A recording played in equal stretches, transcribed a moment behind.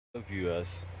Hello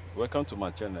viewers, welcome to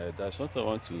my channel. There's something I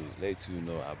want to let you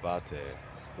know about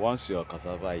once your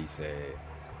cassava is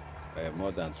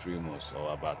more than 3 months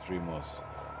or about 3 months.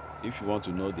 If you want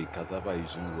to know the cassava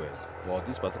is doing well, for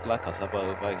this particular cassava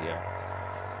over here,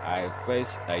 I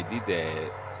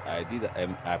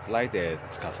applied the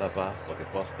cassava for the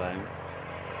first time.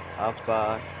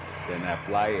 After then I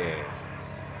apply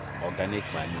organic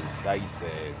manure, that is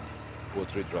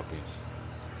poultry droppings.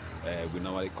 We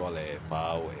normally call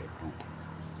fowl poop.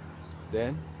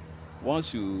 Then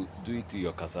once you do it to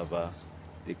your cassava,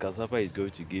 the cassava is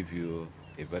going to give you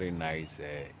a very nice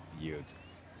yield.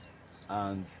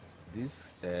 And this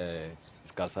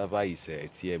cassava is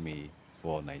TME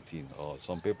 419, or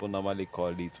some people normally call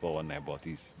it 419, but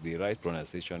the right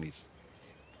pronunciation is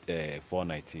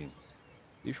 419.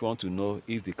 If you want to know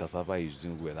if the cassava is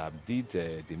doing well, I did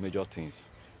the major things,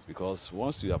 because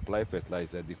once you apply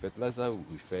fertilizer, the fertilizer will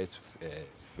first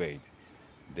fade,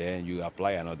 then you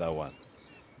apply another one.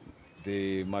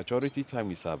 The maturity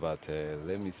time is about,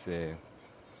 let me say,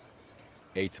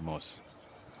 8 months.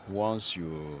 Once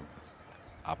you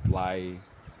apply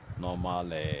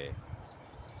normal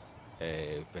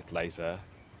fertilizer,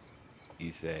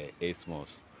 is 8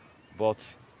 months. But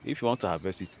if you want to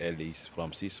harvest it early, it's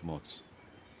from 6 months.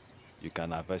 You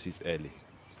can harvest it early,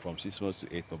 from 6 months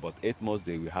to 8 months. But 8 months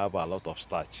they will have a lot of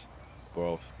starch.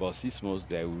 But 6 months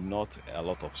there will not a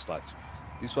lot of starch.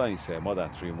 This one is more than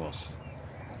 3 months.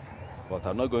 But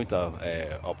I'm not going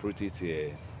to uproot it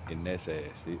in next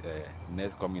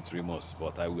coming 3 months.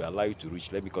 But I will allow you to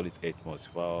reach, let me call it 8 months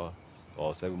before,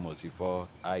 or 7 months before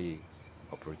I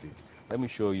uproot it. Let me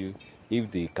show you if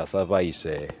the cassava is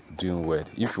doing well.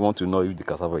 If you want to know if the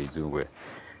cassava is doing well,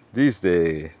 this is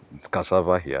the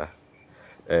cassava here,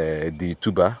 the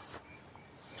tuber.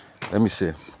 Let me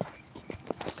see,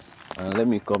 and let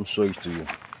me come show it to you.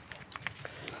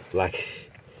 Like,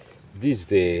 this is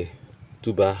the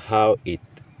tuber, how it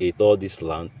all this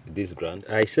land, this ground.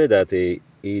 I said that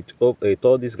it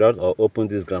all this ground, or open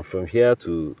this ground from here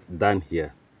to down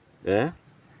here, yeah.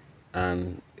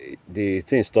 And the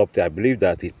thing stopped there. I believe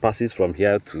that it passes from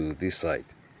here to this side.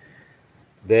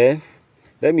 Then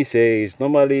let me say, it's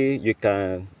normally you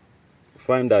can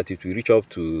find that it will reach up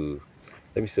to,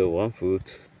 let me say, 1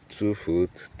 foot, 2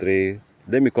 foot, three,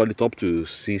 let me call it up to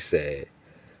 6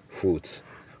 foot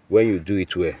when you do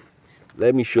it well.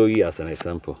 Let me show you as an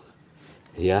example.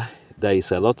 Here there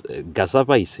is a lot.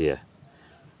 Cassava is here.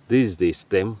 This is the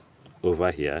stem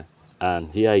over here, and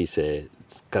here is a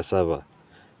cassava.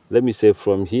 Let me say,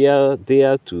 from here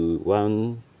there to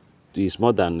one is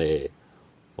more than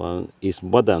one is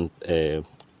more than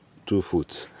 2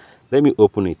 foot. Let me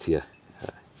open it here.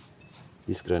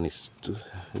 This ground is too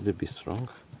a little bit strong.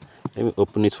 Let me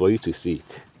open it for you to see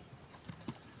it.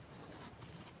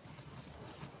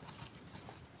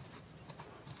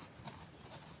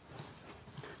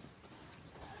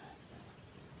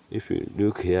 If you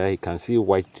look here, you can see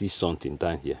whitish something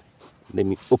down here. Let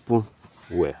me open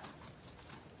where.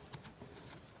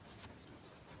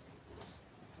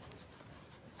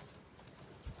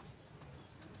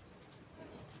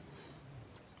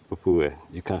 Open where.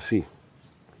 You can see.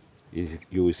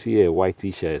 You will see a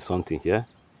whitish something here.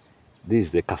 This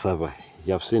is the cassava.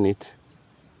 You have seen it.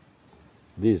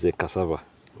 This is the cassava.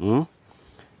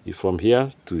 It's from here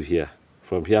to here.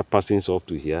 From here passing off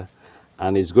to here.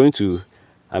 And it's going to,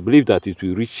 I believe that it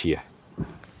will reach here.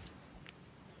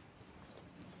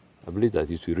 I believe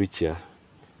that it will reach here.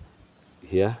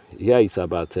 Here is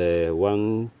about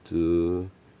 1, 2,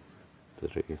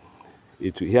 3.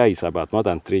 Here is about more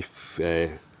than 3.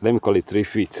 Let me call it 3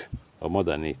 feet or more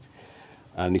than it,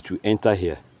 and it will enter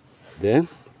here. Then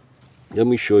let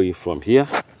me show you from here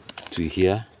to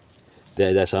here.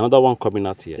 There's another one coming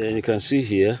out here. Then you can see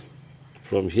here,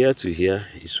 from here to here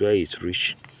is where it's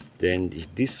reached. Then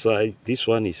this side, this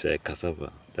one is a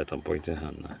cassava that I'm pointing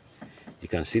at now. You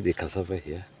can see the cassava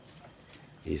here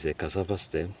is a cassava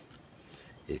stem.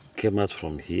 It came out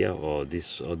from here, or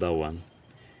this other one.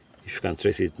 If you can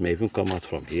trace it, may even come out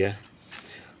from here.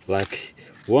 Like,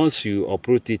 once you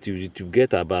uproot it, you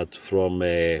get about from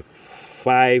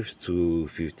 5 to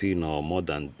 15 or more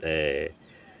than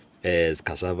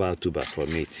cassava tuber from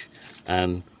it.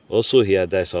 And also here,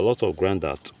 there's a lot of ground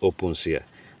that opens here.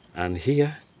 And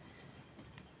here,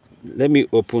 let me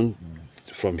open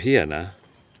from here now,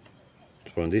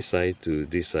 from this side to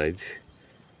this side.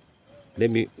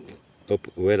 Let me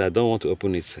open. Well, I don't want to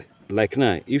open it like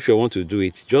now. If you want to do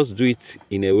it, just do it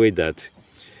in a way that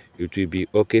it will be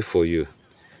okay for you.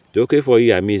 The okay for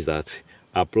you, I mean, that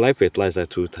apply fertilizer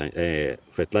 2 times,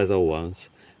 fertilizer once,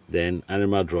 then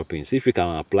animal droppings. If you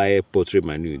can apply poultry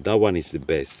manure, that one is the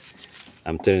best.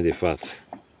 I'm telling the fact.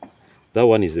 That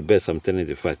one is the best. I'm telling you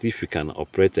the fact. If you can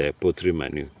operate a poultry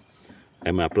manure,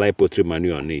 I'm apply poultry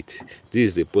manure on it. This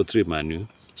is the poultry manure.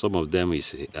 Some of them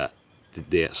is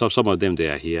some of them they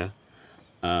are here,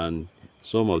 and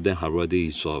some of them have already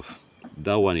dissolved.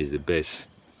 That one is the best.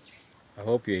 I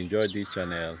hope you enjoyed this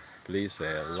channel. Please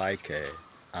like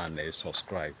and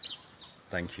subscribe.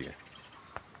 Thank you.